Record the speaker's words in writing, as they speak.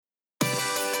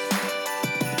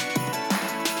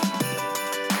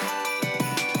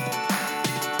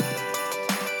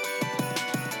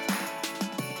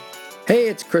Hey,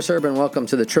 it's Chris Urban. Welcome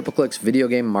to the TripleClicks Video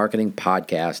Game Marketing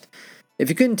Podcast. If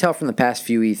you couldn't tell from the past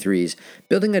few E3s,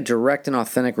 building a direct and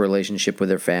authentic relationship with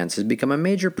their fans has become a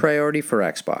major priority for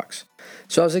Xbox.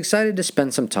 So I was excited to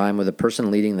spend some time with the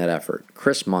person leading that effort,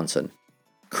 Chris Munson.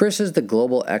 Chris is the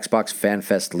global Xbox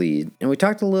FanFest lead, and we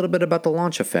talked a little bit about the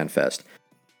launch of FanFest,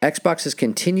 Xbox's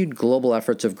continued global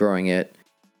efforts of growing it,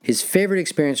 his favorite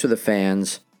experience with the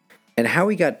fans, and how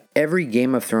he got every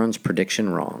Game of Thrones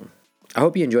prediction wrong. I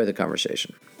hope you enjoy the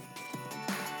conversation.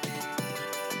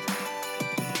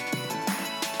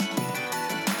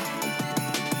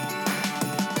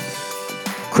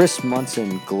 Chris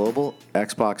Munson, Global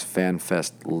Xbox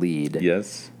FanFest lead.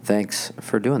 Yes. Thanks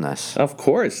for doing this. Of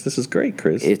course. This is great,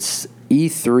 Chris. It's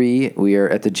E3. We are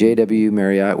at the JW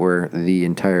Marriott, where the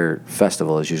entire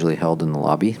festival is usually held in the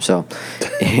lobby. So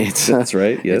it's That's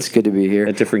right. Yes. It's good to be here.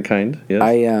 A different kind. Yes.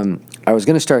 I was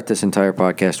going to start this entire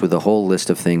podcast with a whole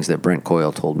list of things that Brent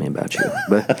Coyle told me about you,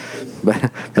 but I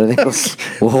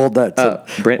think we'll hold that.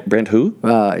 Brent who?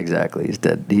 Exactly. He's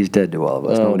dead. He's dead to all of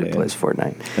us. Oh, Nobody man. plays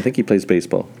Fortnite. I think he plays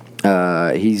baseball.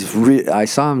 I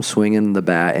saw him swinging the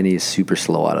bat, and he's super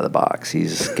slow out of the box.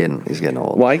 He's getting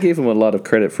old. Well, I gave him a lot of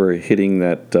credit for hitting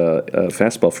that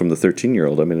fastball from the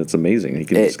 13-year-old. I mean, it's amazing. He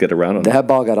can just get around on it. That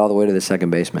ball got all the way to the second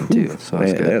baseman too. So Man,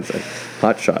 it's good. that's a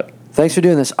hot shot. Thanks for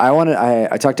doing this.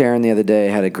 I talked to Aaron the other day.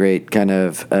 Had a great kind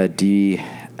of debrief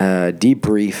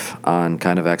on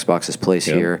kind of Xbox's place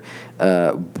here.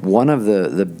 One of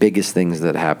the biggest things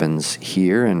that happens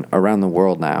here and around the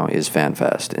world now is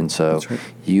FanFest, and so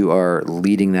you are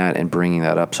leading that and bringing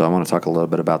that up. So I want to talk a little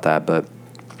bit about that. But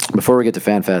before we get to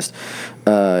FanFest,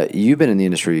 you've been in the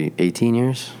industry 18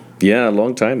 years. Yeah, a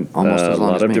long time. Almost as long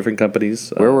a lot as of me. different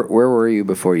companies. Where were you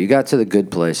before you got to the good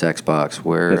place, Xbox?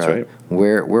 That's right.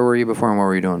 Where were you before, and what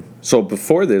were you doing? So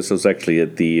before this, I was actually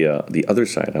at the other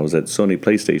side. I was at Sony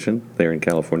PlayStation there in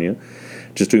California,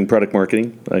 just doing product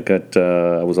marketing. I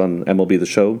was on MLB The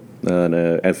Show, and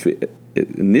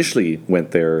initially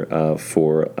went there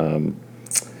for.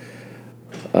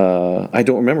 I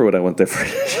don't remember what I went there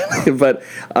for, but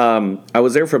I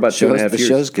was there for about 2.5 years. The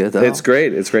show's good, though. It's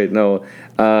great. It's great. No,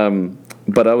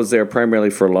 but I was there primarily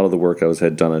for a lot of the work I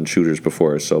had done on shooters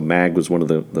before. So MAG was one of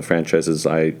the franchises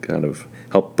I kind of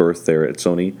helped birth there at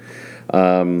Sony.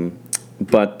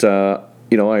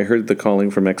 I heard the calling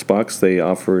from Xbox. They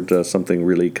offered something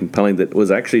really compelling that was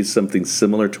actually something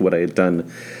similar to what I had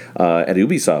done at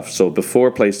Ubisoft. So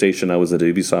before PlayStation, I was at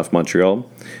Ubisoft Montreal,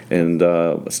 and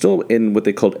still in what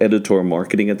they called editor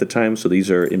marketing at the time. So these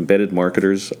are embedded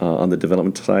marketers on the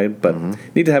development side, but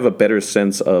need to have a better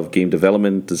sense of game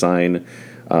development, design,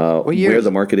 where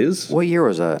the market is. What year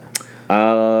was that?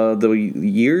 The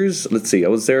years, let's see. I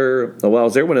was there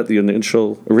when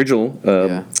the original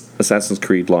Assassin's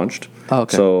Creed launched. Oh,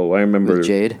 okay. So I remember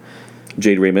With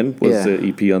Jade Raymond was the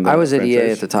EP on that. I was at EA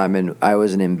franchise. at the time, and I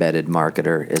was an embedded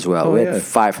marketer as well. Oh, we yeah. had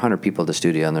 500 people at the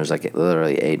studio, and there's like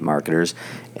literally 8 marketers,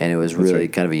 and it was really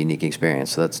kind of a unique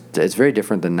experience. So it's very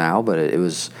different than now, but it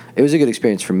was a good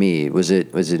experience for me. Was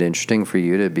it interesting for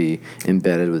you to be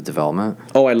embedded with development?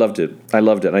 Oh, I loved it.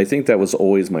 I think that was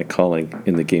always my calling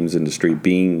in the games industry.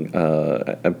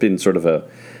 I've been sort of a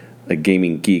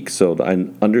gaming geek, so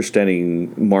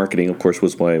understanding marketing, of course,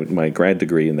 was my grad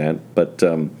degree in that. But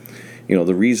the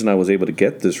reason I was able to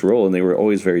get this role, and they were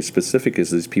always very specific,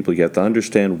 is these people, you have to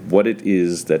understand what it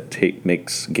is that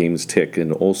makes games tick,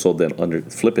 and also then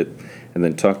flip it, and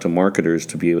then talk to marketers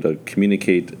to be able to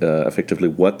communicate effectively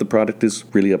what the product is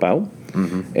really about,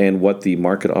 and what the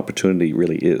market opportunity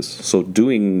really is. So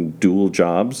doing dual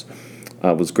jobs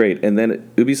was great. And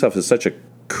then Ubisoft is such a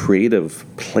creative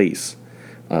place.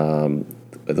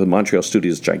 The Montreal studio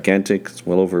is gigantic. It's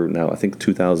well over now, I think,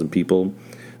 2,000 people.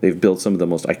 They've built some of the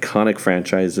most iconic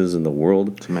franchises in the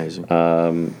world. It's amazing.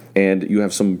 And you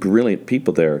have some brilliant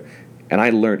people there. And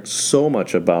I learned so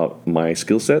much about my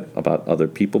skill set, about other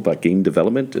people, about game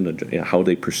development and how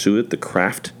they pursue it, the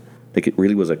craft. Like, it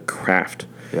really was a craft.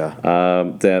 Yeah.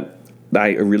 That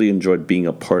I really enjoyed being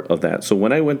a part of that. So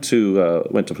when I went to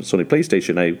Sony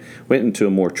PlayStation, I went into a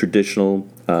more traditional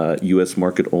U.S.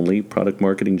 market only product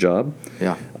marketing job.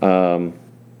 Yeah.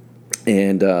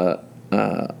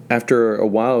 After a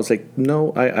while, I was like,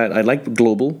 no, I liked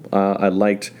global. I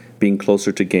liked being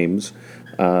closer to games,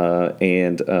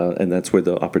 and that's where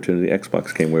the opportunity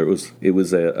Xbox came, where it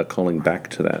was a calling back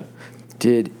to that.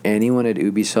 Did anyone at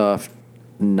Ubisoft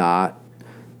not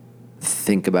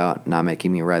think about not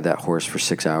making me ride that horse for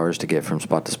 6 hours to get from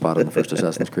spot to spot on the first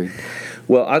Assassin's Creed?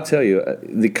 Well, I'll tell you,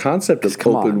 the concept of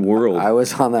open world. I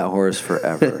was on that horse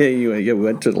forever. We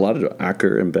went to a lot of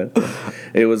Acker and Ben.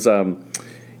 It was,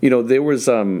 there was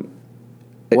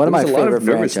One of my there was a lot favorite of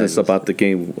nervousness franchises. about the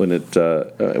game when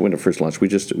it first launched. We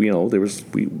just we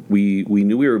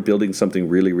knew we were building something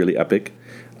really, really epic.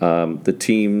 The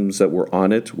teams that were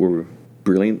on it were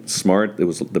brilliant, smart. It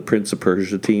was the Prince of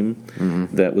Persia team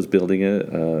that was building it.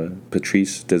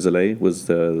 Patrice Désilets was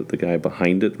the guy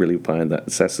behind it, really behind that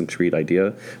Assassin's Creed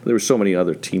idea. But there were so many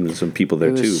other teams and people there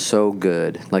It was too. so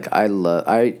good. Like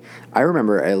I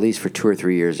remember at least for 2 or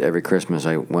 3 years every Christmas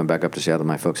I went back up to Seattle to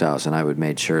my folks' house and I would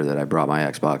make sure that I brought my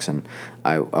Xbox and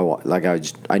I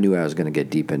knew I was going to get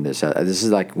deep into this. This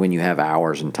is like when you have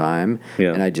hours and time,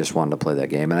 and I just wanted to play that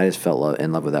game and I just felt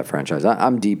in love with that franchise.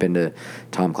 I'm deep into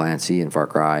Tom Clancy and Far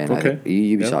Cry, and I think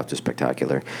Ubisoft is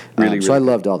spectacular. So I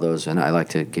loved all those, and I like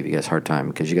to give you guys a hard time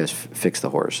because you guys fixed the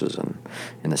horses and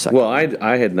in the second. Well,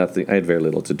 I had nothing. I had very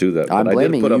little to do that. But I'm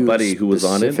blaming I did put you a buddy who was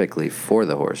on it specifically for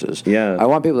the horses. Yeah. I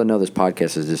want people to know this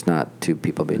podcast is just not two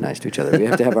people being nice to each other. We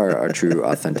have to have our true,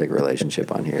 authentic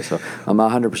relationship on here. So I'm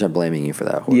 100% blaming you for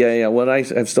that horse. Yeah. Well, I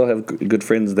still have good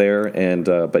friends there, and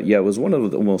but yeah, it was one of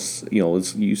the most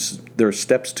there are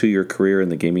steps to your career in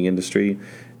the gaming industry.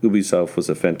 Ubisoft was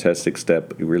a fantastic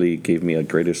step. It really gave me a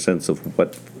greater sense of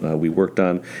what we worked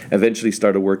on. Eventually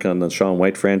started working on the Shaun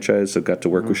White franchise, so got to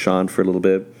work with Shaun for a little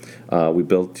bit. We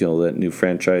built that new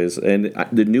franchise. And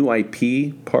the new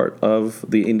IP part of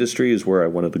the industry is where I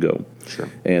wanted to go. Sure.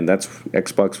 And that's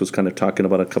Xbox was kind of talking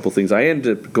about a couple things. I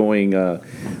ended up going,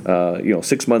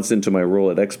 6 months into my role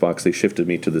at Xbox, they shifted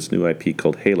me to this new IP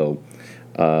called Halo.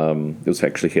 It was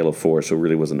actually Halo 4, so it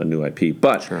really wasn't a new IP.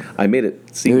 But I made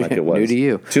it seem like it was. New to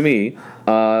you. To me.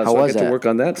 So I got to work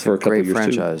on that for a couple of years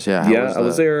franchise. too. Yeah, I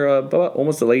was there about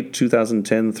almost the late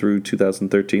 2010 through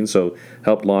 2013. So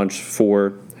helped launch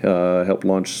 4, helped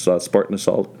launch Spartan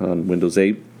Assault on Windows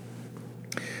 8.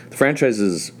 The franchise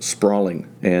is sprawling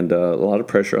and a lot of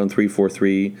pressure on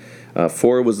 343.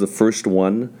 4 was the first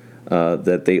one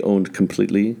that they owned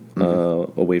completely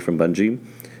away from Bungie.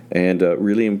 And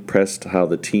really impressed how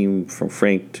the team from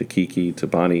Frank to Kiki to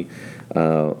Bonnie,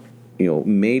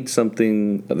 made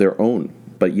something their own,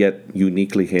 but yet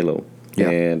uniquely Halo. Yeah.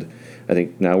 And I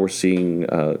think now we're seeing,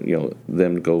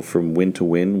 them go from win to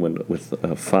win with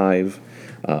 5.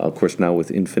 Of course, now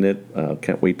with Infinite,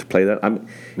 can't wait to play that.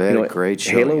 They had a great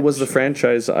show. Halo was the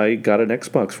franchise I got an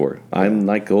Xbox for. Yeah. I'm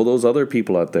like all those other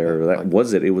people out there. That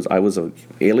was it.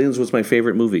 Aliens was my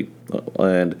favorite movie,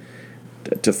 and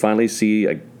to finally see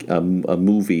a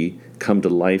movie come to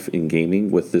life in gaming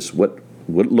with this what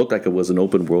looked like it was an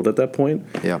open world at that point,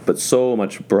 but so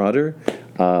much broader,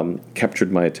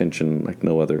 captured my attention like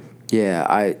no other.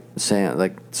 Yeah,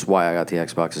 that's why I got the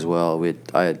Xbox as well.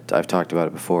 I've talked about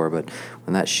it before, but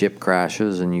when that ship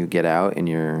crashes and you get out and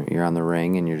you're on the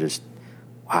ring and you're just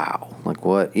wow, like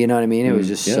what, you know what I mean? It was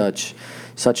just such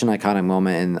an iconic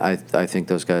moment, and I think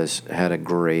those guys had a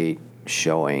great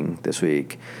showing this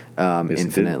week.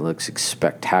 Infinite looks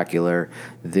spectacular.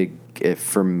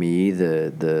 For me,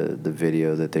 the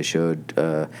video that they showed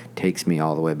takes me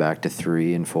all the way back to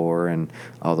 3 and 4 and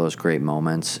all those great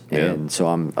moments. Yeah. And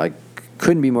so I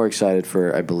couldn't be more excited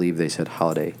for, I believe they said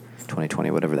holiday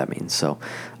 2020, whatever that means. So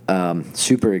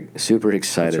super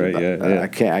excited. That's right,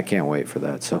 about, I can't wait for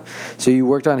that. So you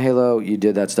worked on Halo, you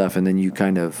did that stuff, and then you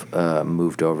kind of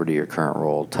moved over to your current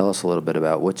role. Tell us a little bit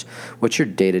about what's your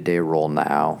day-to-day role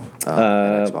now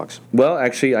at Xbox. Well,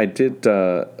 actually, I did.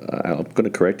 I'm going to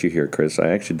correct you here, Chris. I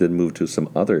actually did move to some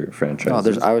other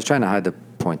franchises. I was trying to hide the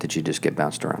point that you just get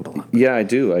bounced around a lot. Yeah, I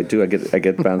do. I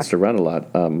get bounced around a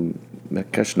lot.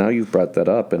 Gosh, now you've brought that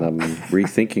up, and I'm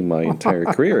rethinking my entire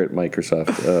career at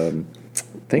Microsoft.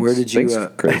 Thanks,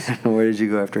 Chris. Where did you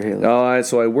go after Halo?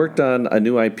 So I worked on a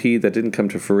new IP that didn't come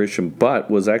to fruition, but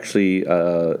was actually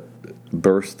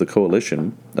birthed the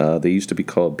Coalition. They used to be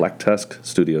called Black Tusk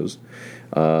Studios,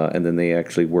 and then they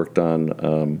actually worked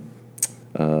on,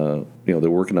 they're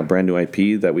working on a brand new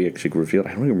IP that we actually revealed. I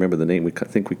don't even remember the name. We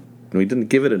didn't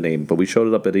give it a name, but we showed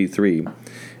it up at E3,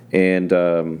 and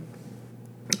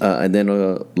then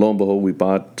lo and behold, we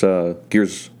bought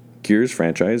Gears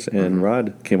franchise, and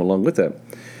Rod came along with that.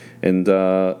 And,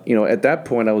 at that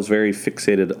point, I was very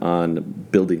fixated on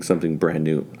building something brand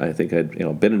new. I think I'd,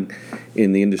 been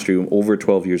in the industry over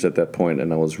 12 years at that point,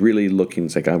 and I was really looking,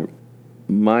 it's like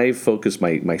my focus,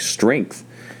 my strength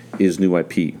is new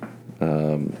IP.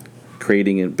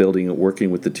 Creating it, building it, working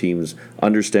with the teams,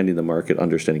 understanding the market,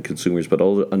 understanding consumers, but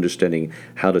also understanding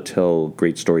how to tell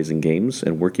great stories in games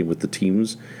and working with the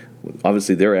teams.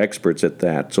 Obviously, they're experts at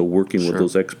that, so working with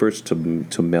those experts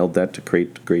to meld that to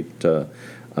create great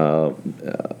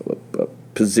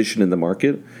position in the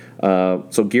market.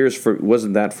 So Gears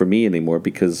wasn't that for me anymore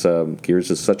because Gears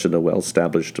is such a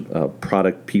well-established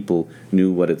product. People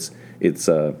knew what its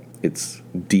its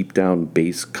deep down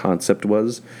base concept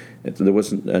was. There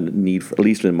wasn't a need, at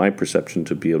least in my perception,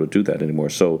 to be able to do that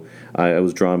anymore. So I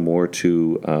was drawn more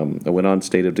to. I went on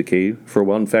State of Decay for a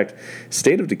while. In fact,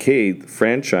 State of Decay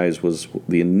franchise was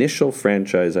the initial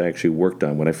franchise I actually worked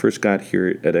on when I first got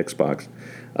here at Xbox.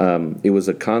 It was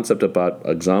a concept about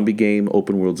a zombie game,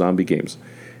 open world zombie games,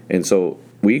 and so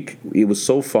it was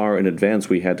so far in advance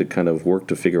we had to kind of work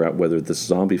to figure out whether this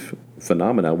zombie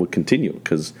phenomena would continue,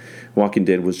 because Walking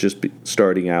Dead was just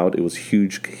starting out. It was a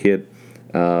huge hit.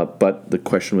 But the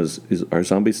question was, are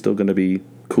zombies still going to be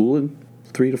cool in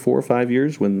 3 to 4 or 5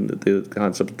 years when the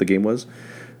concept of the game was?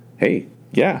 Hey,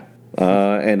 yeah.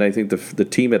 And I think the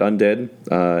team at Undead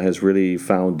has really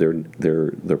found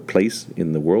their place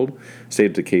in the world. State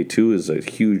of Decay 2 is a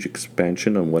huge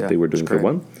expansion on what they were doing for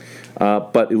 1.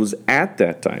 But it was at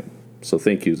that time, so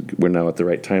thank you, we're now at the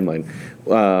right timeline.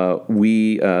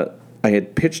 I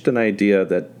had pitched an idea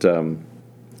that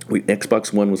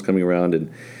Xbox One was coming around, and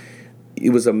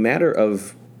it was a matter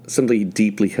of something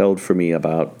deeply held for me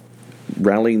about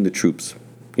rallying the troops.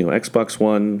 Xbox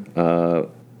One,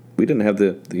 we didn't have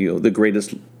the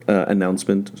greatest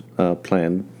announcement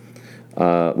plan.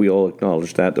 We all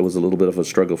acknowledged that. There was a little bit of a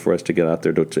struggle for us to get out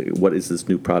there to what is this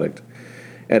new product.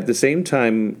 At the same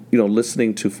time,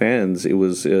 listening to fans, it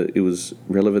was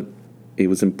relevant. It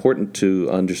was important to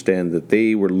understand that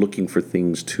they were looking for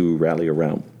things to rally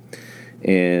around,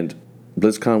 and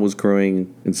BlizzCon was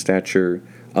growing in stature.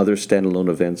 Other standalone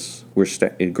events were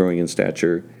growing in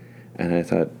stature. And I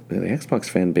thought, the Xbox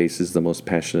fan base is the most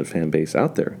passionate fan base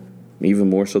out there, even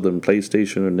more so than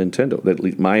PlayStation or Nintendo, at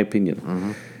least my opinion.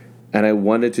 Mm-hmm. And I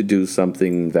wanted to do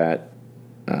something that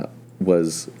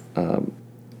was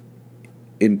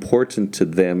important to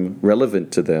them,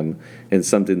 relevant to them, and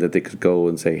something that they could go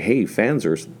and say, hey, fans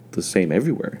are the same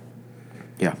everywhere.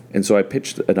 Yeah. And so I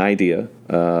pitched an idea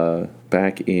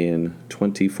back in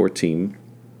 2014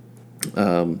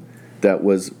 that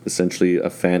was essentially a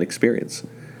fan experience.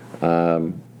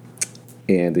 And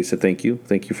they said, thank you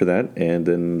for that. And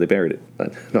then they buried it.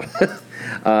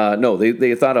 No,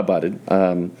 they thought about it.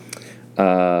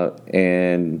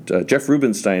 And Jeff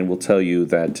Rubinstein will tell you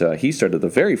that he started the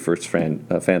very first Fan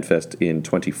Fest in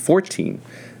 2014,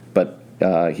 but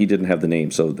he didn't have the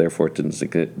name, so therefore it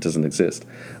doesn't exist.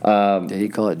 Did he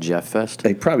call it Jeff Fest?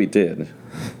 They probably did.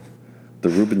 The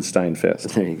Rubinstein Fest.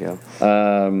 There you go.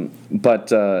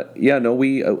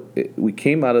 We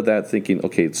came out of that thinking,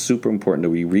 okay, it's super important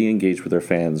that we re-engage with our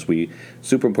fans.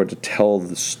 Super important to tell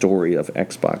the story of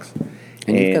Xbox.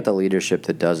 And you've got the leadership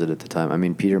that does it at the time. I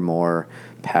mean, Peter Moore,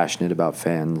 passionate about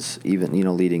fans, even,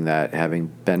 leading that, having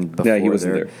been before he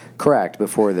wasn't there. Correct.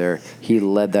 Before there, he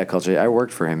led that culture. I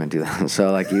worked for him in 2000,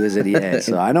 so he was at EA,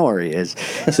 so I know where he is.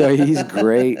 So he's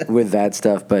great with that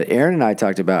stuff. But Aaron and I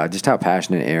talked about just how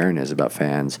passionate Aaron is about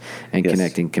fans and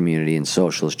connecting community, and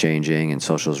social's changing and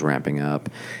social's ramping up,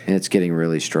 and it's getting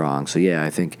really strong. So yeah, I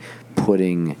think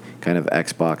putting kind of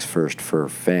Xbox first for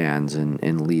fans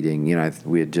and leading,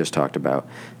 we had just talked about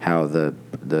how the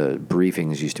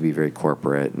briefings used to be very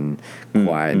corporate and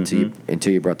quiet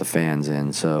until you brought the fans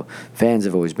in. So fans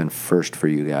have always been first for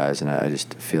you guys, and I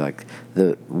just feel like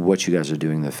what you guys are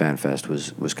doing, the Fan Fest,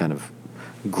 was kind of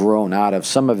grown out of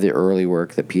some of the early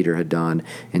work that Peter had done,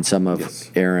 and some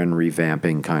of Aaron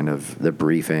revamping kind of the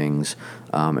briefings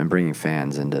and bringing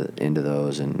fans into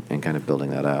those and kind of building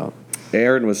that out.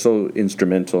 Aaron was so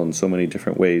instrumental in so many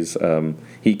different ways.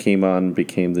 He came on,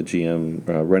 became the GM,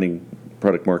 running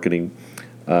product marketing,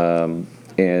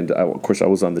 and of course I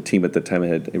was on the team at the time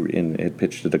and had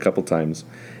pitched it a couple times,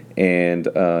 and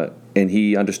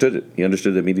he understood it. He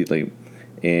understood it immediately.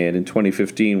 And in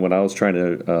 2015, when I was trying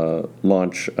to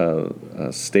launch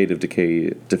a State of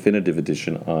Decay Definitive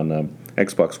Edition on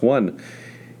Xbox One,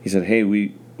 he said, "Hey,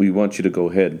 we want you to go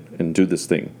ahead and do this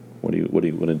thing. What do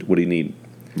you need?"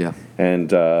 Yeah.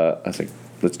 And I was like,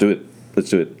 let's do it.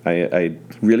 I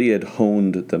really had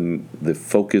honed the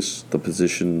focus, the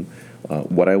position,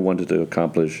 what I wanted to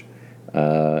accomplish,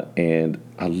 and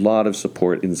a lot of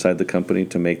support inside the company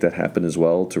to make that happen as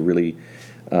well, to really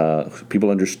people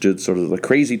understood sort of the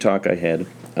crazy talk I had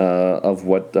of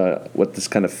what this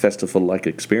kind of festival-like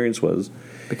experience was.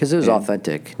 Because it was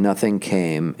authentic. Nothing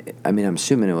came. I mean, I'm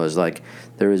assuming it was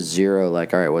there was zero, all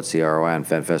right, what's the ROI on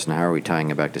FanFest and how are we tying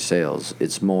it back to sales?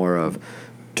 It's more of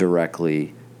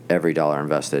directly every dollar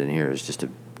invested in here is just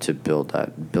to build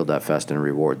that fest and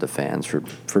reward the fans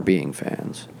for being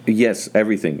fans. Yes,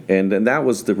 everything. And that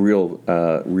was the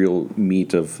real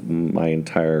meat of my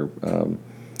entire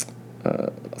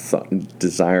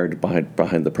desire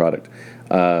behind the product.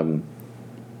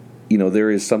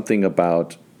 There is something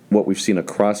about what we've seen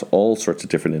across all sorts of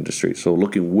different industries. So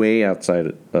looking way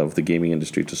outside of the gaming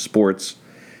industry to sports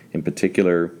in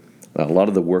particular, a lot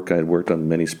of the work I had worked on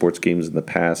many sports games in the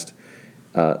past,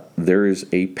 there is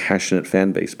a passionate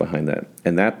fan base behind that.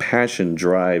 And that passion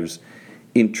drives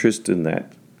interest in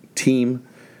that team,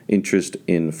 interest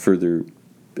in further,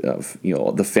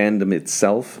 the fandom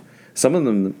itself. Some of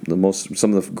them,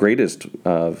 some of the greatest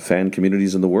fan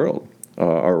communities in the world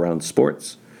are around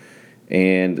sports.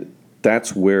 And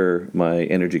that's where my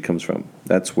energy comes from.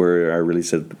 That's where I really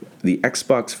said the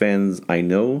Xbox fans I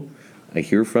know, I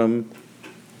hear from,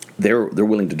 they're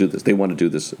willing to do this. They want to do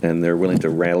this, and they're willing to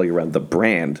rally around the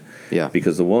brand. Yeah.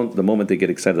 Because the moment they get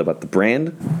excited about the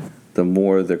brand, the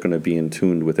more they're going to be in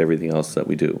tune with everything else that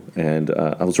we do. And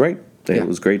I was right. It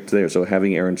was great there. So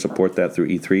having Aaron support that through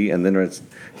E3, and then let's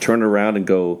turn around and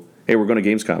go, hey, we're going to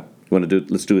Gamescom. You want to do it?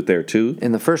 Let's do it there too.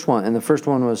 And the first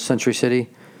one was Century City.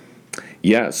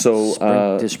 Yeah,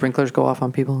 so did sprinklers go off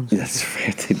on people? That's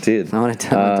right, they did. I want to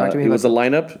talk to me. It was a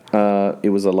lineup. It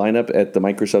was a lineup at the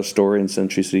Microsoft store in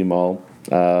Century City Mall,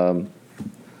 and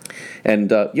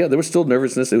there was still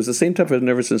nervousness. It was the same type of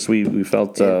nervousness we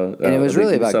felt. And it was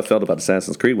really Microsoft felt about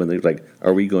Assassin's Creed when they were like,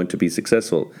 "Are we going to be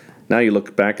successful?" Now you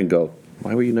look back and go,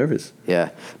 "Why were you nervous?"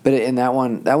 Yeah, but in that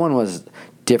one was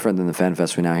different than the Fan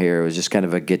Fest we now hear. It was just kind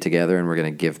of a get together, and we're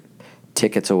going to give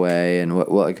tickets away. And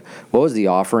what was the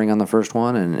offering on the first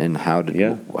one, and how did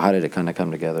it kind of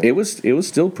come together? It was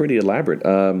still pretty elaborate.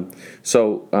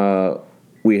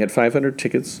 We had 500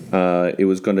 tickets. It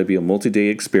was going to be a multi-day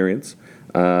experience.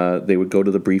 They would go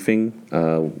to the briefing.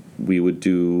 We would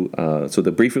do so.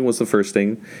 The briefing was the first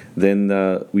thing. Then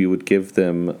we would give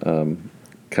them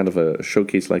kind of a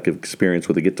showcase-like experience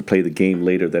where they get to play the game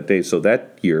later that day. So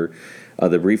that year,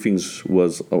 the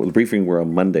briefing were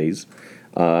on Mondays.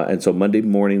 And so Monday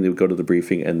morning they would go to the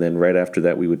briefing, and then right after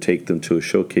that we would take them to a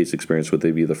showcase experience where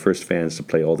they'd be the first fans to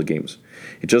play all the games.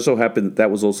 It just so happened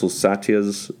that was also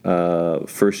Satya's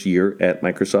first year at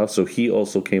Microsoft, so he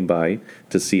also came by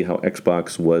to see how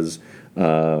Xbox was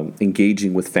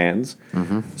engaging with fans.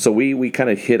 Mm-hmm. So we kind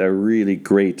of hit a really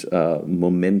great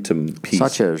momentum piece.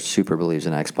 Satya super believes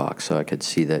in Xbox, so I could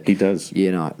see that he does.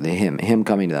 Him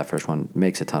coming to that first one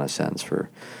makes a ton of sense for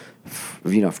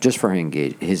just for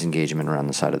his engagement around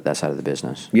that side of the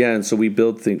business. Yeah, and so we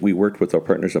worked with our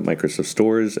partners at Microsoft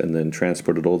Stores, and then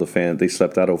transported all the fans. They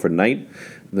slept out overnight.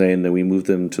 Then we moved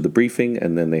them to the briefing,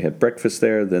 and then they had breakfast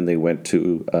there. Then they went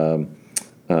to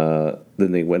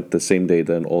the same day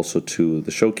then also to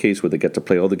the showcase where they get to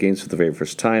play all the games for the very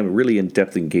first time. A really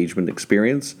in-depth engagement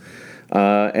experience.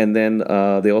 And then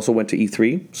they also went to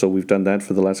E3. So we've done that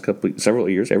for the last several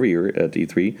years. Every year at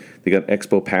E3, they got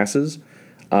Expo passes.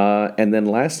 And then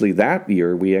lastly, that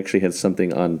year, we actually had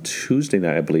something on Tuesday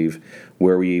night, I believe,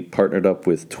 where we partnered up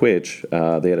with Twitch.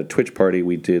 They had a Twitch party.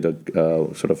 We did a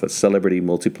sort of a celebrity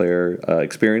multiplayer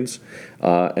experience.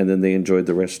 And then they enjoyed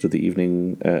the rest of the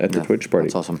evening at the Twitch party.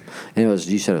 That's awesome. And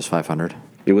you said it was 500?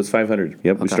 It was 500.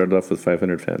 Yep, okay. We started off with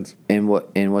 500 fans. And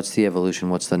what's the evolution?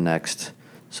 What's the next?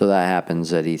 So that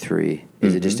happens at E3.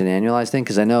 Is it just an annualized thing?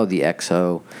 Because I know the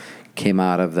XO came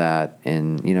out of that,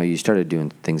 and you started doing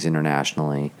things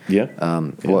internationally. Yeah.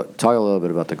 Talk a little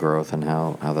bit about the growth and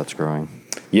how that's growing.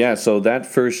 Yeah, so that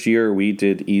first year we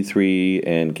did E3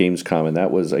 and Gamescom, and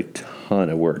that was a ton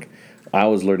of work. I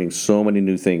was learning so many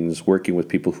new things, working with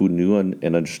people who knew and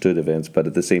understood events, but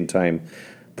at the same time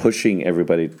pushing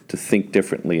everybody to think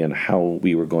differently and how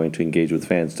we were going to engage with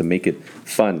fans to make it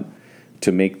fun,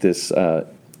 to make this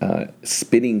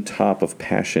spinning top of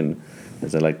passion,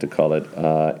 as I like to call it.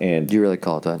 And do you really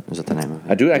call it that? Is that the name of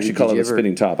it? I do actually call it a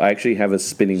spinning top. I actually have a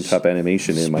spinning top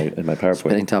animation in my PowerPoint.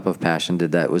 Spinning top of passion.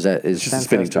 Is just a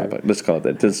spinning top? Let's call it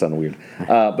that. It does sound weird.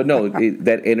 But no,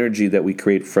 that energy that we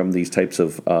create from these types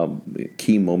of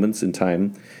key moments in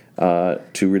time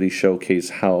to really showcase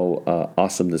how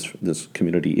awesome this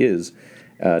community is,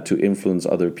 to influence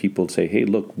other people to say, hey,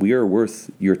 look, we are worth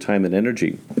your time and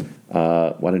energy.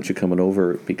 Why don't you come on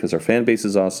over? Because our fan base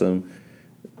is awesome.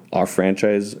 Our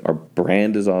franchise, our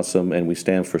brand is awesome, and we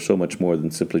stand for so much more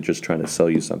than simply just trying to sell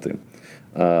you something.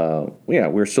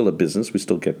 We're still a business. We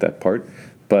still get that part.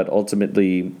 But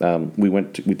ultimately, we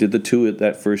did the two at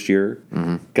that first year,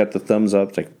 got the thumbs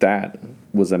up. Like, that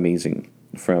was amazing.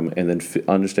 And then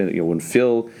understanding, when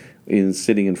Phil is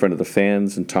sitting in front of the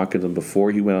fans and talking to them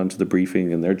before he went on to the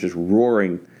briefing, and they're just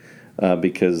roaring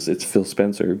because it's Phil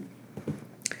Spencer.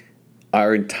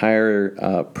 Our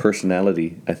entire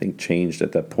personality, I think, changed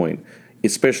at that point,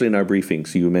 especially in our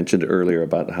briefings. You mentioned earlier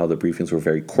about how the briefings were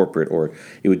very corporate, or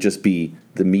it would just be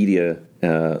the media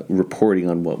reporting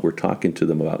on what we're talking to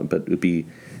them about, but it would be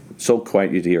so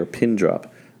quiet you'd hear a pin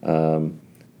drop.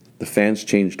 The fans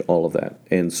changed all of that,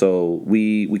 and so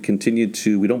we continue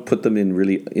to. We don't put them in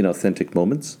really inauthentic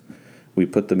moments. We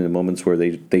put them in moments where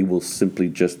they will simply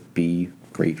just be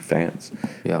great fans.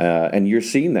 Yeah. And you're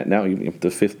seeing that now.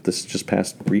 This just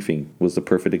past briefing was the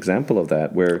perfect example of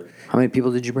that. Where How many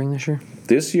people did you bring this year?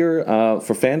 this year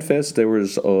for FanFest there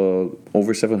was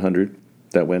over 700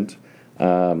 that went.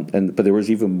 But there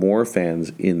was even more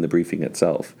fans in the briefing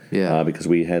itself. Yeah. Because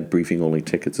we had briefing only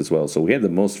tickets as well, so we had the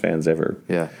most fans ever.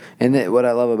 Yeah, and what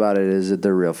I love about it is that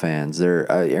they're real fans.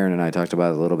 Aaron and I talked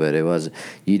about it a little bit. It was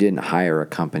you didn't hire a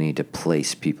company to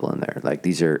place people in there. Like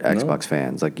these are Xbox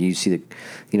fans. Like you see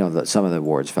some of the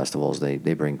awards festivals they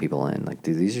bring people in. Like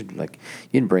these are like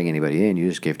you didn't bring anybody in. You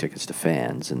just gave tickets to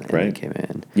fans and they came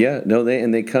in. Yeah, no,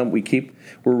 they come.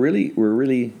 We're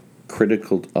really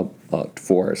critical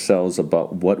for ourselves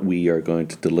about what we are going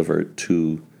to deliver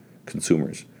to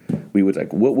consumers. We would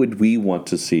what would we want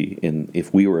to see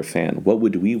if we were a fan? What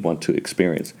would we want to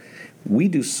experience? We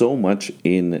do so much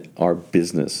in our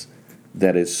business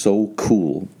that is so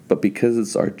cool, but because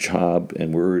it's our job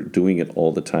and we're doing it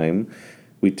all the time,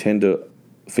 we tend to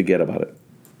forget about it.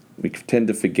 We tend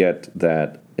to forget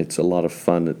that it's a lot of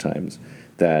fun at times,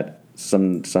 that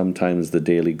sometimes the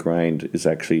daily grind is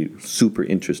actually super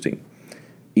interesting.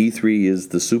 E3 is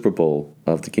the Super Bowl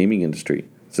of the gaming industry.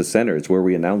 It's the center. It's where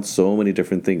we announce so many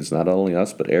different things, not only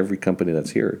us, but every company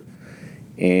that's here.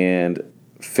 And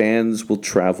fans will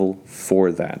travel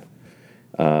for that.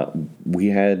 We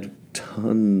had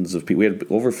tons of people. We had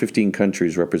over 15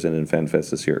 countries represented in FanFest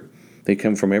this year. They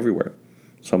come from everywhere.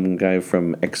 Some guy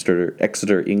from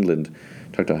Exeter, England,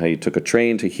 talked about how he took a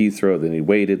train to Heathrow, then he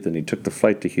waited, then he took the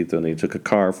flight to Heathrow, and then he took a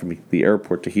car from the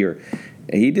airport to here.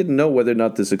 And he didn't know whether or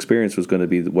not this experience was going to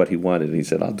be what he wanted, and he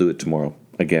said, "I'll do it tomorrow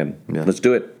again. Yeah. Let's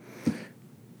do it."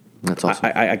 That's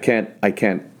awesome. I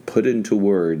can't put into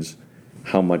words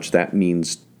how much that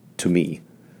means to me,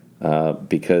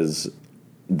 because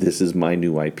this is my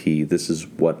new IP. This is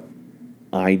what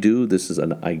I do. This is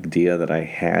an idea that I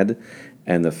had.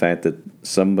 And the fact that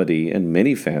somebody and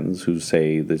many fans who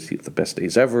say this is the best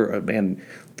days ever, man,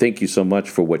 thank you so much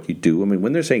for what you do. I mean,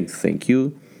 when they're saying thank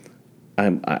you,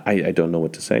 I don't know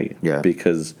what to say. Yeah.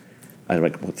 Because I'm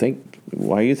like, well,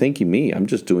 why are you thanking me? I'm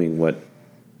just doing what.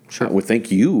 Sure. Well,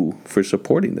 thank you for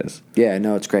supporting this. Yeah,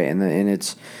 no, it's great, and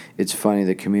it's funny.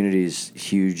 The community is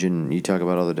huge, and you talk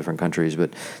about all the different countries,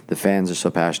 but the fans are so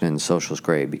passionate, and social's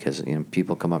great because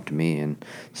people come up to me and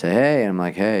say, "Hey," and I'm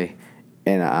like, "Hey."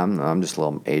 And I'm just a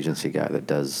little agency guy that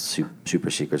does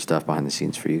super secret stuff behind the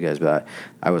scenes for you guys. But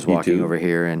I was walking over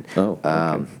here, and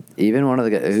even one of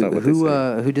the guys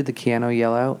who did the Keanu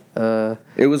yell out.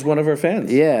 It was one of our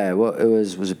fans. Yeah, well,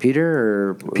 was it Peter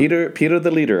or Peter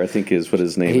the leader? I think is what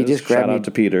his name is. He just grabbed Shout out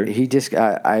to Peter. He just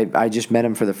I just met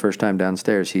him for the first time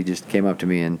downstairs. He just came up to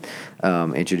me and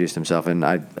introduced himself, and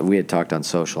we had talked on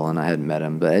social, and I hadn't met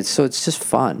him, but it's just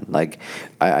fun. Like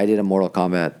I did a Mortal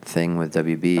Kombat thing with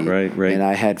WB, right. And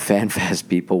I had FanFest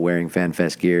people wearing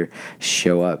FanFest gear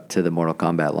show up to the Mortal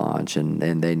Kombat launch, and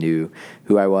they knew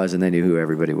who I was, and they knew who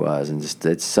everybody was, and just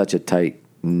it's such a tight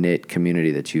knit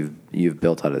community that you've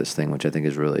built out of this thing, which I think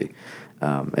is really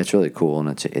it's really cool,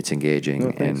 and it's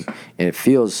engaging, and it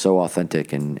feels so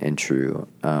authentic and true,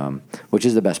 which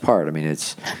is the best part. I mean,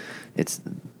 it's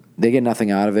they get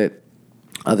nothing out of it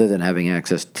other than having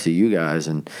access to you guys,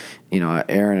 and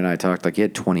Aaron and I talked, like he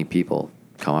had 20 people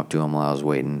come up to him while I was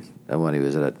waiting. When he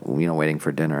was waiting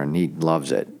for dinner, and he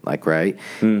loves it, like right,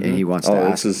 and he wants to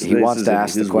ask. He wants to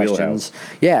ask the questions.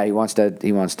 Yeah, he wants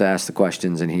to ask the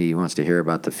questions, and he wants to hear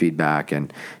about the feedback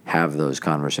and have those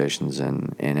conversations,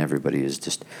 and everybody is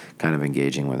just kind of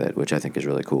engaging with it, which I think is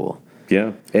really cool.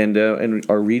 Yeah, and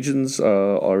our regions,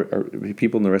 our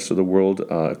people in the rest of the world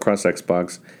across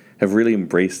Xbox have really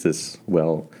embraced this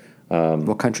well.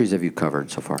 What countries have you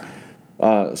covered so far?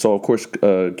 So, of course,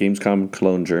 Gamescom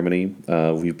Cologne, Germany.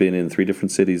 We've been in 3 different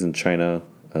cities in China,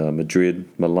 Madrid,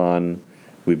 Milan.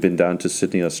 We've been down to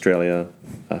Sydney, Australia.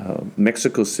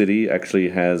 Mexico City actually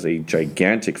has a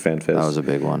gigantic FanFest. That was a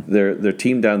big one. Their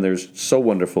team down there is so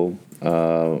wonderful.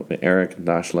 Eric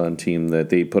Nashla and team, that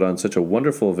they put on such a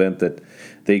wonderful event that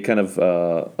they kind of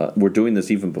were doing this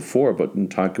even before, but in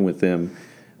talking with them,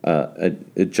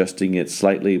 adjusting it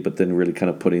slightly, but then really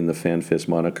kind of putting the FanFest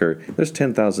moniker. There's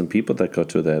 10,000 people that go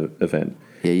to that event.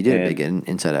 Yeah, you did a big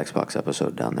Inside Xbox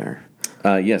episode down there.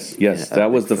 Yes.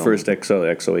 That was the first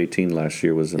XO 18 last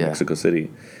year was in Mexico City.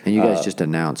 And you guys just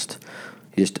announced,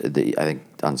 I think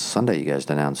on Sunday you guys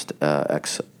announced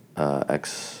XO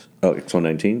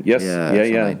 19? Yes. Yeah,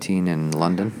 XO 19 in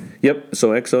London. Yep, so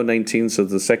XO 19, so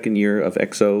the second year of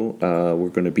XO, we're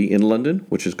going to be in London,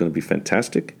 which is going to be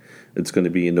fantastic. It's going to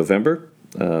be in November,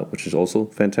 which is also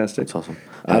fantastic. That's awesome.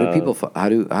 How do people?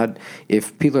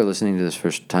 If people are listening to this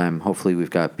first time, hopefully we've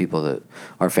got people that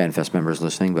are FanFest members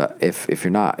listening. But if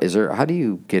you're not, how do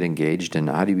you get engaged and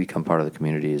how do you become part of the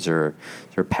community? Is there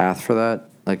a path for that,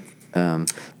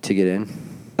 to get in?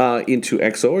 Into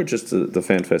EXO or just the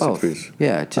FanFest experience?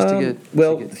 Yeah, just to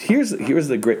get. Here's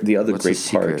the other great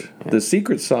part. Yeah. The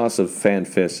secret sauce of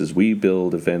FanFest is we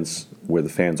build events where the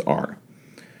fans are.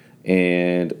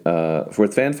 And for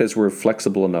FanFest, we're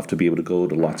flexible enough to be able to go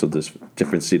to lots of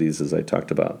different cities, as I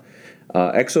talked about.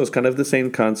 EXO is kind of the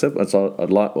same concept. It's a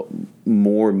lot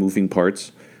more moving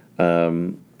parts.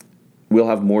 We'll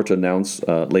have more to announce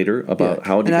later about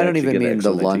how to get. And I don't even get mean EXO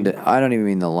the London. I don't even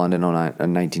mean the London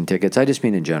 19 tickets. I just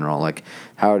mean in general. Like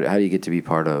how do you get to be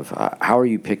part of? How are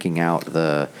you picking out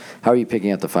the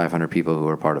 500 people who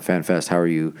are part of FanFest? How are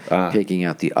you picking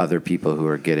out the other people who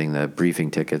are getting the briefing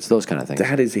tickets? Those kind of things.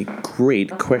 That is a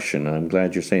great question. I'm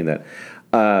glad you're saying that.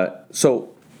 So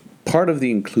part of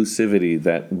the inclusivity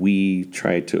that we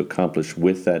try to accomplish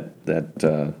with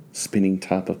that spinning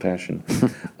top of passion.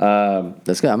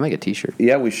 That's good. I'll make a T-shirt.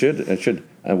 Yeah, we should. I should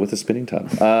with a spinning top.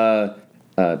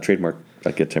 Trademark.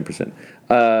 I get 10%.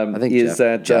 I think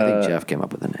Jeff came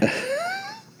up with the name.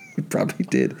 We probably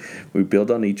did. We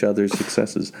build on each other's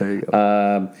successes. There you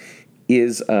go.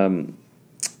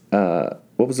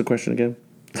 What was the question again?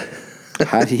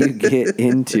 How do you get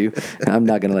into? I'm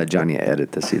not going to let Johnny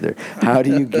edit this either. How do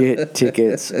you get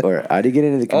tickets, or how do you get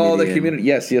into the community? Oh, the community.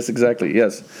 Yes, exactly.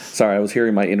 Yes. Sorry, I was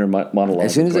hearing my inner monologue.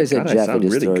 As soon as I said Jeff, it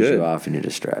just really throws good. you off and you're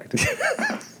distracted.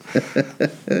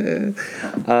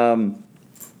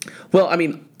 Well, I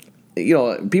mean,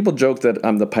 people joke that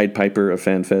I'm the Pied Piper of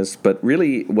FanFest, but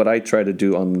really what I try to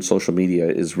do on social media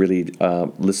is really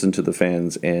listen to the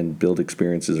fans and build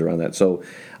experiences around that. So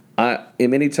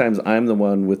many times I'm the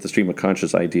one with the stream of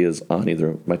conscious ideas on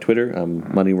either my Twitter,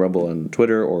 Money Rumble on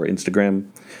Twitter or Instagram.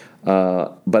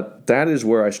 But that is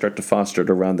where I start to foster it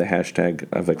around the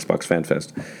hashtag of Xbox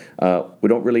FanFest. We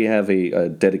don't really have a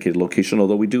dedicated location,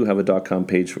 although we do have a .com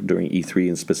page during E3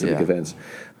 and specific events.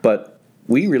 But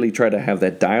we really try to have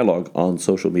that dialogue on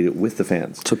social media with the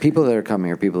fans. So people that are coming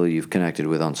are people that you've connected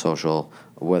with on social,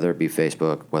 whether it be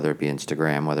Facebook, whether it be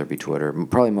Instagram, whether it be Twitter,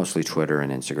 probably mostly Twitter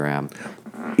and Instagram.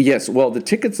 Yes, well, the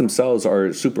tickets themselves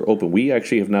are super open. We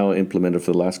actually have now implemented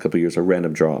for the last couple of years a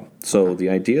random draw. So the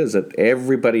idea is that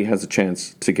everybody has a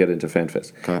chance to get into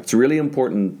FanFest. Okay. It's really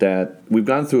important that we've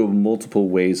gone through multiple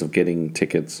ways of getting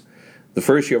tickets. The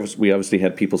first year, we obviously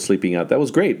had people sleeping out. That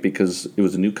was great because it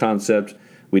was a new concept.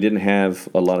 We didn't have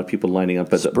a lot of people lining up.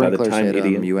 But by the time hit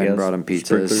them, you went and brought them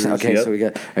pizzas. Okay,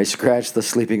 yep. So I scratched the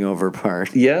sleeping over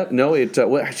part. Yeah, no,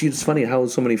 actually, it's funny how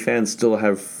so many fans still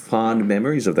have fond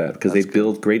memories of that because they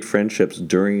build great friendships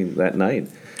during that night.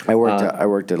 I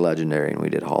worked at Legendary and we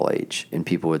did Hall H, and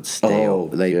people would stay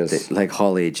like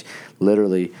Hall H.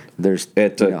 Literally, there's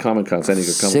at Comic-Con, San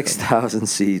Diego Comic-Con, 6,000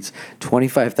 seats,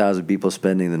 25,000 people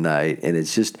spending the night, and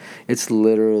it's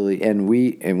literally. And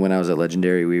when I was at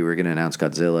Legendary, we were going to announce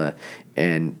Godzilla,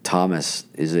 and Thomas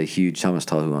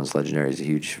Tull, who owns Legendary, is a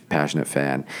huge passionate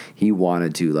fan. He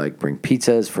wanted to bring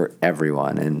pizzas for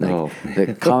everyone, and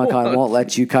the Comic-Con won't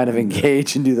let you kind of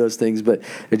engage and do those things, but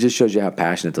it just shows you how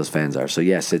passionate those fans are. So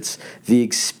yes, it's the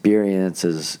experience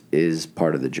is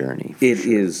part of the journey. It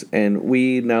is, and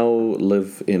we now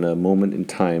live in a moment in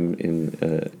time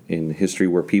in history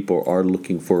where people are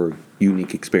looking for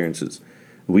unique experiences.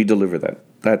 We deliver that.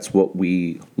 That's what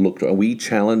we look to. We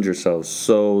challenge ourselves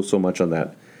so much on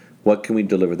that. What can we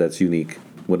deliver that's unique?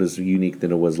 What is unique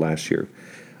than it was last year?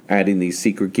 Adding these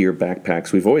secret gear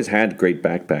backpacks. We've always had great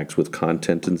backpacks with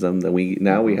content in them. That we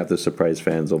have to surprise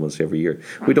fans almost every year.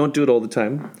 We don't do it all the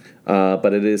time,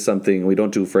 but it is something we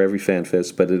don't do for every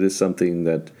FanFest. But it is something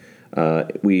that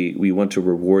we want to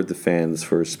reward the fans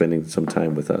for spending some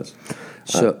time with us.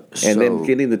 Then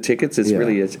getting the tickets is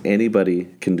really anybody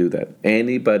can do that.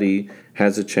 Anybody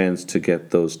has a chance to get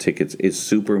those tickets. It's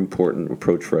super important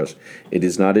approach for us. It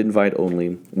is not invite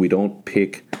only. We don't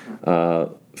pick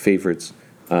favorites.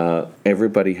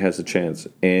 Everybody has a chance,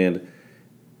 and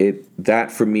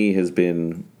that for me has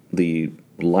been the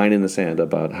line in the sand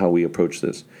about how we approach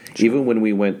this. Sure. Even when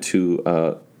we went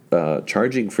to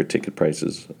charging for ticket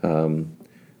prices,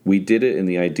 we did it in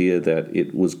the idea that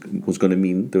it was going to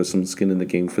mean there was some skin in the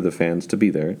game for the fans to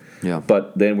be there. Yeah.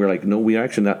 But then we're like, no, we're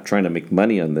actually not trying to make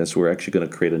money on this. We're actually going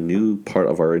to create a new part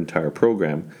of our entire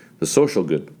program, the social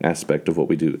good aspect of what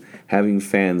we do. Having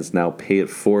fans now pay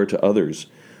it forward to others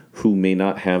who may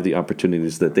not have the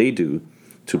opportunities that they do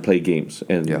to play games.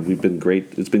 And we've been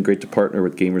great. It's been great to partner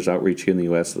with Gamers Outreach here in the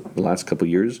U.S. the last couple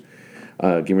of years.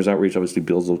 Gamers Outreach obviously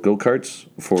builds those go-karts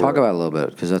for... Talk about it a little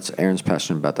bit, because that's Aaron's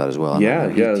passionate about that as well. He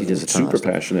does a ton super of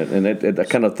stuff. passionate, and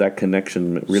that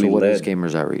connection really So what led... is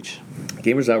Gamers Outreach?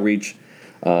 Gamers Outreach,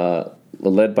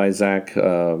 led by Zach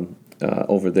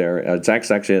over there.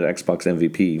 Zach's actually at Xbox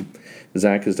MVP.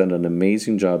 Zach has done an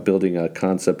amazing job building a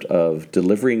concept of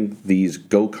delivering these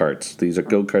go-karts. These are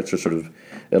go-karts are sort of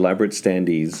elaborate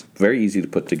standees, very easy to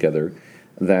put together,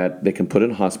 that they can put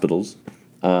in hospitals,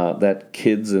 that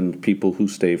kids and people who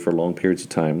stay for long periods of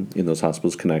time in those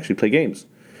hospitals can actually play games.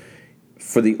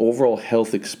 For the overall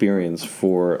health experience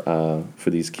for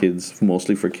these kids,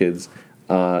 mostly for kids,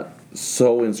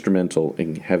 so instrumental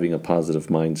in having a positive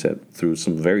mindset through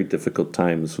some very difficult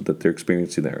times that they're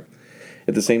experiencing there.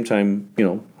 At the same time,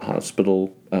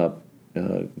 hospital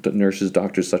nurses,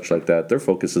 doctors, such like that, their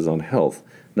focus is on health,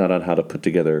 not on how to put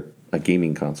together a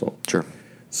gaming console. Sure.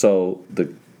 So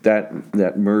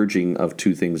that merging of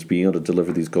two things, being able to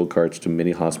deliver these go-karts to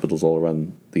many hospitals all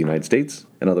around the United States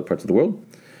and other parts of the world,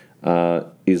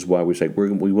 is why we say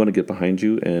we want to get behind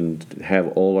you and have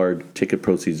all our ticket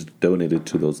proceeds donated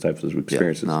to those types of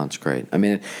experiences. Yeah, no, it's great. I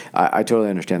mean, I totally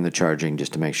understand the charging,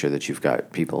 just to make sure that you've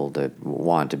got people that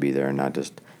want to be there and not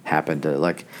just happen to,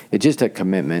 like, it's just a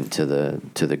commitment to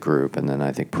the group, and then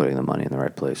I think putting the money in the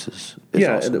right places is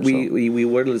awesome. And we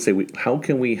wanted to say, how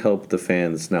can we help the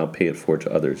fans now pay it forward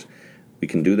to others? We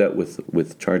can do that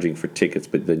with charging for tickets,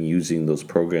 but then using those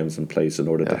programs in place in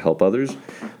order to help others.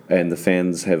 And the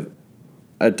fans have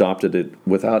adopted it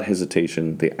without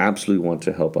hesitation. They absolutely want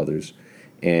to help others.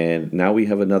 And now we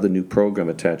have another new program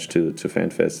attached to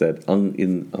FanFest that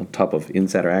on top of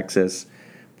insider access,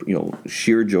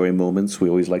 sheer joy moments. We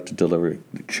always like to deliver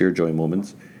sheer joy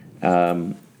moments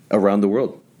around the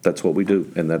world. That's what we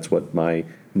do, and that's what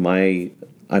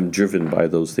I'm driven by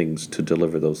those things, to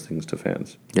deliver those things to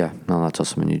fans. Yeah, no, that's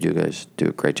awesome, and you guys do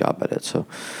a great job at it. So,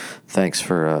 thanks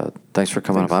for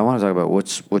coming up. I want to talk about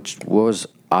what was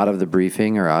out of the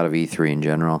briefing or out of E3 in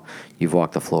general. You've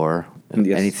walked the floor.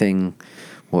 Yes. Anything?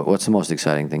 What's the most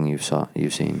exciting thing you've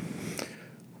seen?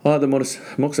 The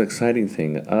most exciting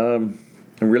thing. I'm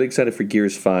really excited for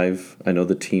Gears 5. I know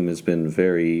the team has been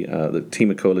the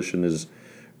team at Coalition is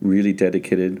really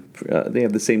dedicated. They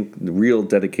have the same real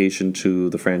dedication to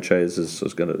the franchise as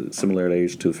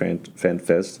similarities to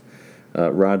FanFest.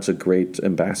 Rod's a great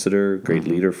ambassador, great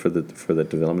leader for the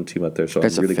development team out there. So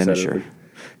That's I'm really a finisher. excited.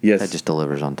 Yes, that just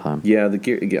delivers on time. Yeah,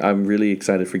 I'm really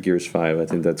excited for Gears 5. I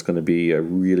think that's going to be a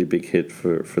really big hit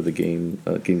for the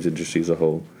games industry as a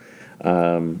whole.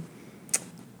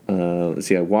 Let's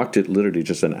see, I walked it literally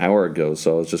just an hour ago,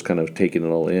 so I was just kind of taking it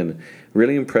all in.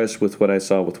 Really impressed with what I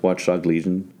saw with Watch Dogs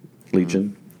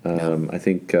Legion. I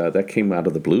think that came out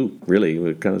of the blue, really.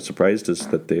 It kind of surprised us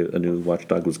that a new Watch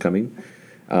Dog was coming.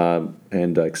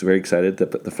 And very excited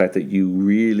that the fact that you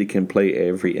really can play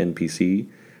every NPC.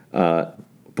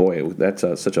 Boy, that's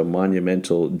such a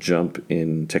monumental jump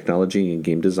in technology and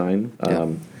game design.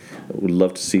 Would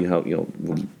love to see how,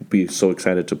 we'll be so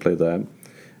excited to play that.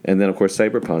 And then, of course,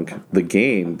 Cyberpunk, the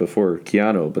game before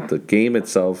Keanu, but the game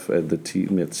itself and the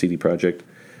team at CD Projekt,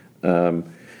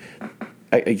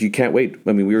 you can't wait.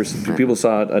 I mean, people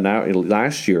saw it an hour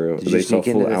last year. They saw a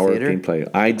full hour of gameplay.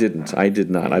 I did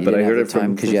not. But I heard it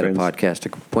from because you had a podcast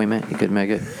appointment. You couldn't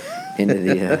make it into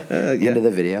the into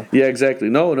the video. Yeah, exactly.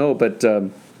 No, but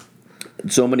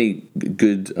so many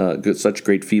good, such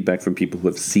great feedback from people who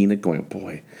have seen it. Going,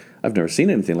 boy, I've never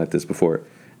seen anything like this before.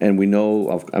 And we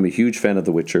know I'm a huge fan of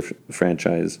the Witcher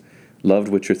franchise. Loved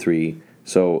Witcher 3.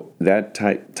 So that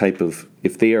type of,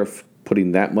 if they are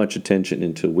putting that much attention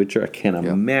into Witcher, I can't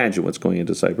imagine what's going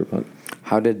into Cyberpunk.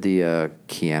 How did the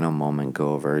Keanu moment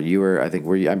go over?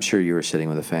 I'm sure you were sitting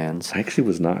with the fans. I actually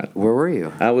was not. Where were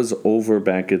you? I was over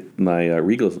back at my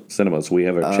Regal Cinemas. We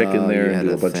have our check-in there and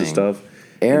do a bunch of stuff.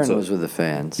 Aaron was with the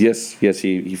fans. Yes,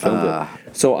 he filmed it.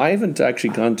 So I haven't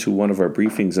actually gone to one of our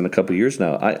briefings in a couple of years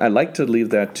now. I like to leave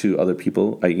that to other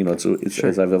people. It's sure.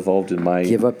 As I've evolved in my...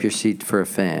 Give up your seat for a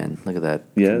fan. Look at that.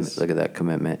 Yes. Look at that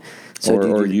commitment.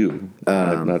 So you.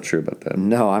 I'm not sure about that.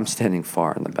 No, I'm standing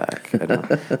far in the back.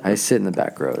 I sit in the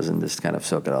back rows and just kind of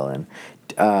soak it all in.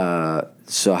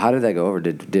 So how did that go over?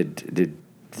 Did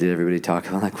everybody talk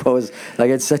about what was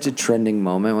it's such a trending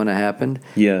moment when it happened?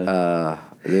 Yeah.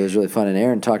 It was really fun, and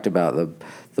Aaron talked about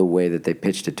the way that they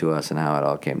pitched it to us and how it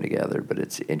all came together. But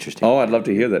it's interesting. Oh, I'd love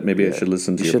to hear that. Maybe I should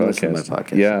listen to your podcast. Listen to my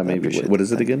podcast. Yeah, maybe. What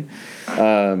is it again?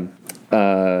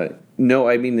 No,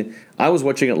 I mean, I was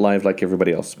watching it live like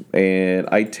everybody else, and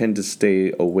I tend to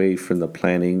stay away from the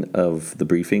planning of the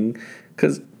briefing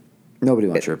because nobody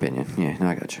wants your opinion. Yeah, no,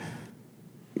 I got you.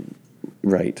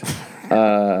 Right.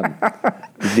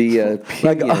 The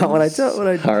like when I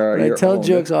tell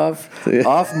jokes off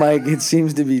mic, it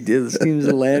seems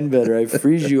to land better. I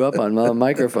freeze you up on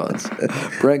microphones.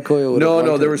 Brent Coyle would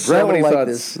No, there were so many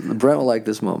thoughts. Brent will like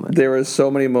this moment. There were so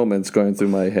many moments going through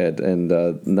my head, and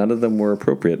none of them were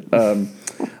appropriate.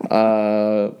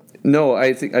 No,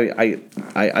 I think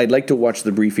I like to watch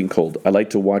the briefing cold. I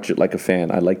like to watch it like a fan.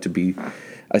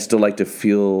 I still like to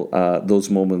feel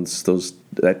those moments,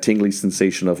 that tingly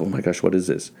sensation of, oh my gosh, what is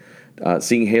this?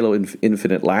 Seeing Halo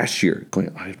Infinite last year,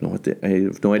 going, I have no idea what this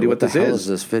is. What the hell is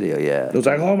this video? Yeah, it was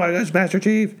like, oh my gosh, Master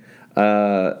Chief.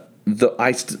 I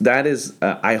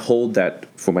hold that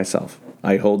for myself.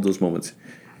 I hold those moments.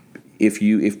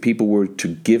 If people were to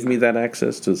give me that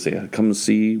access to say, come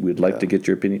see, we'd like to get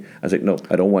your opinion, I was like, no,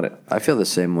 I don't want it. I feel the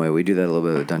same way. We do that a little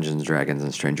bit with Dungeons and Dragons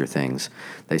and Stranger Things.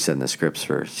 They send the scripts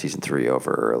for season 3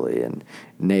 over early, and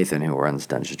Nathan, who runs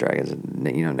Dungeons and Dragons,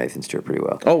 and Nathan Stewart pretty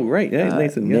well. Oh, right, yeah,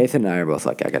 Nathan. Yeah. Nathan and I are both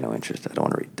like, I got no interest. I don't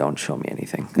want to read. Don't show me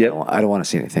anything. Yep. I don't want to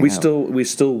see anything. We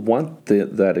still want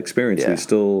that experience.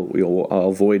 Yeah. I'll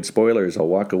avoid spoilers. I'll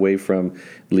walk away from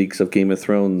leaks of Game of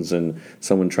Thrones and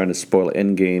someone trying to spoil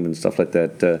Endgame and stuff like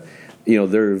that.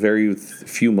 There are very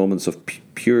few moments of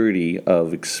purity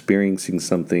of experiencing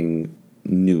something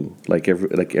new, like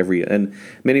every in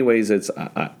many ways it's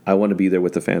I want to be there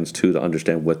with the fans too, to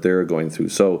understand what they're going through.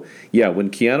 So yeah,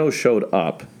 when Keanu showed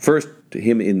up first,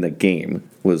 him in the game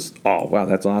was, oh wow,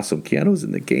 that's awesome. Keanu's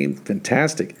in the game,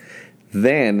 fantastic.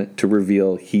 Then to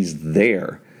reveal he's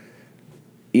there,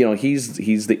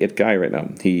 he's the it guy right now.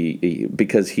 He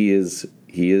because he is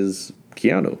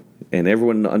Keanu. And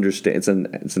everyone understands.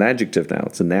 It's an adjective now.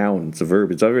 It's a noun. It's a verb.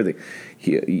 It's everything.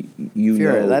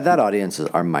 That audience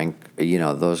are mine.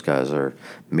 Those guys are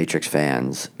Matrix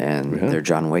fans, and they're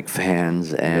John Wick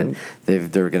fans, and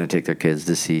they're going to take their kids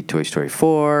to see Toy Story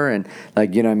 4, and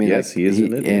Yes, he is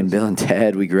in it. And Bill and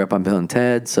Ted. We grew up on Bill and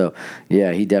Ted, so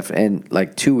yeah, he definitely. And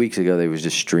like 2 weeks ago, they was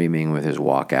just streaming with his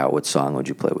walkout. What song would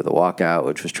you play with a walkout?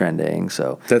 Which was trending.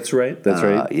 So that's right.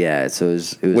 Right. Yeah. So it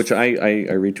was which I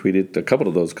retweeted a couple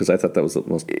of those because I thought that was the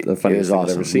funniest thing I've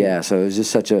ever seen. Yeah. So it was just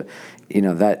such a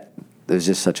it was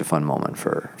just such a fun moment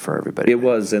for everybody. It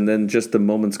was, and then just the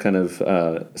moments kind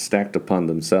of stacked upon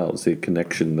themselves, the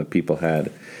connection that people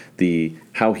had,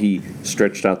 how he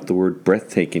stretched out the word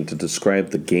breathtaking to describe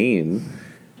the game,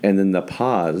 and then the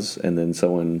pause, and then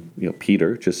someone,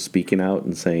 Peter, just speaking out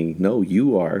and saying, no,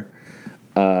 you are,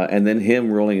 and then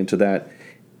him rolling into that.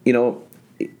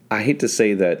 I hate to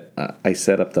say that I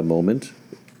set up the moment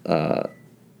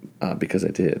because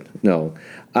I did. No,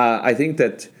 I think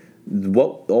that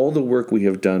all the work we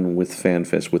have done with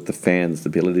FanFest, with the fans, the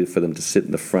ability for them to sit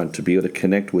in the front, to be able to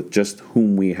connect with just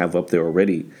whom we have up there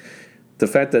already. The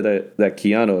fact that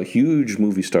Keanu, a huge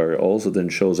movie star, also then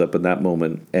shows up in that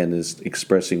moment and is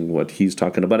expressing what he's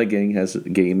talking about has a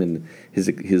game and his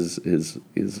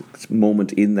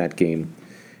moment in that game,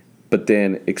 but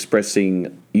then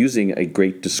using a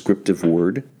great descriptive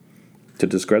word to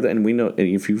describe that. And we know, and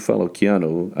if you follow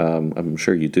Keanu, I'm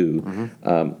sure you do.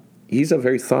 Mm-hmm. He's a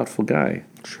very thoughtful guy.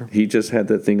 Sure. He just had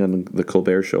that thing on the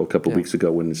Colbert Show a couple of weeks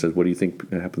ago when he says, what do you think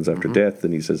happens after death?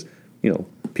 And he says,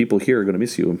 people here are going to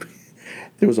miss you. And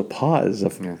there was a pause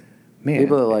of, man.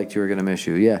 People that liked you are going to miss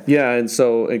you, yeah. Yeah, and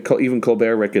so even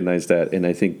Colbert recognized that. And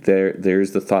I think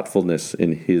there's the thoughtfulness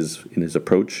in his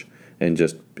approach and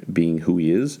just being who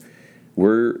he is.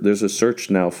 There's a search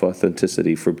now for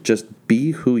authenticity, for just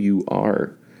be who you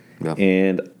are. Yeah.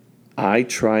 And I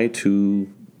try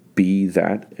to be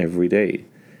that every day,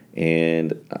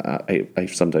 and I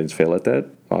sometimes fail at that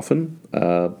often,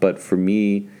 but for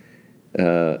me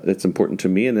it's important to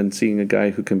me. And then seeing a guy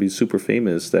who can be super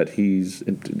famous, that he's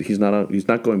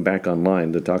not going back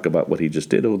online to talk about what he just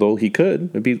did, although he could.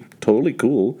 It'd be totally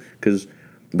cool because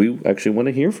we actually want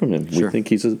to hear from him. Sure. We think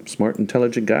he's a smart,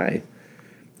 intelligent guy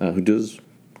who does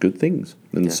good things,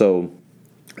 and so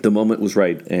the moment was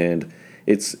right. And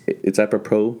it's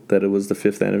apropos that it was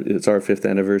it's our 5th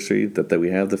anniversary, that we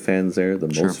have the fans there, the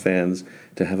most fans,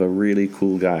 to have a really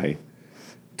cool guy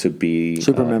to be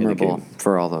super memorable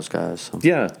for all those guys. So.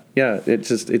 Yeah, it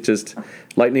just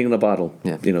lightning in a bottle.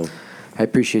 Yeah. I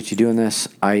appreciate you doing this.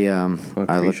 I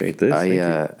appreciate this.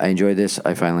 I enjoyed this.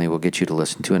 I finally will get you to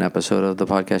listen to an episode of the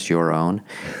podcast, your own.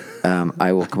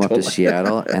 I will come up to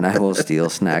Seattle and I will steal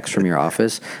snacks from your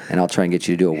office, and I'll try and get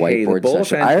you to do a whiteboard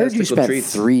session. I heard you spent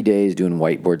 3 days doing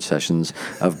whiteboard sessions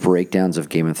of breakdowns of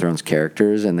Game of Thrones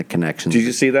characters and the connections. Did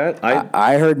you see that?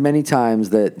 I heard many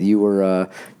times that you were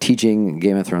teaching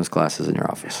Game of Thrones classes in your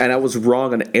office. And I was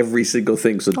wrong on every single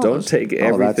thing, so don't take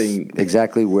everything. That's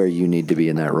exactly where you need to be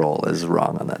in that role, is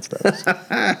wrong on that stuff. So.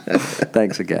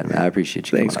 Thanks again, man. I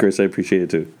appreciate you. Thanks, Chris. I appreciate it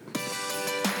too.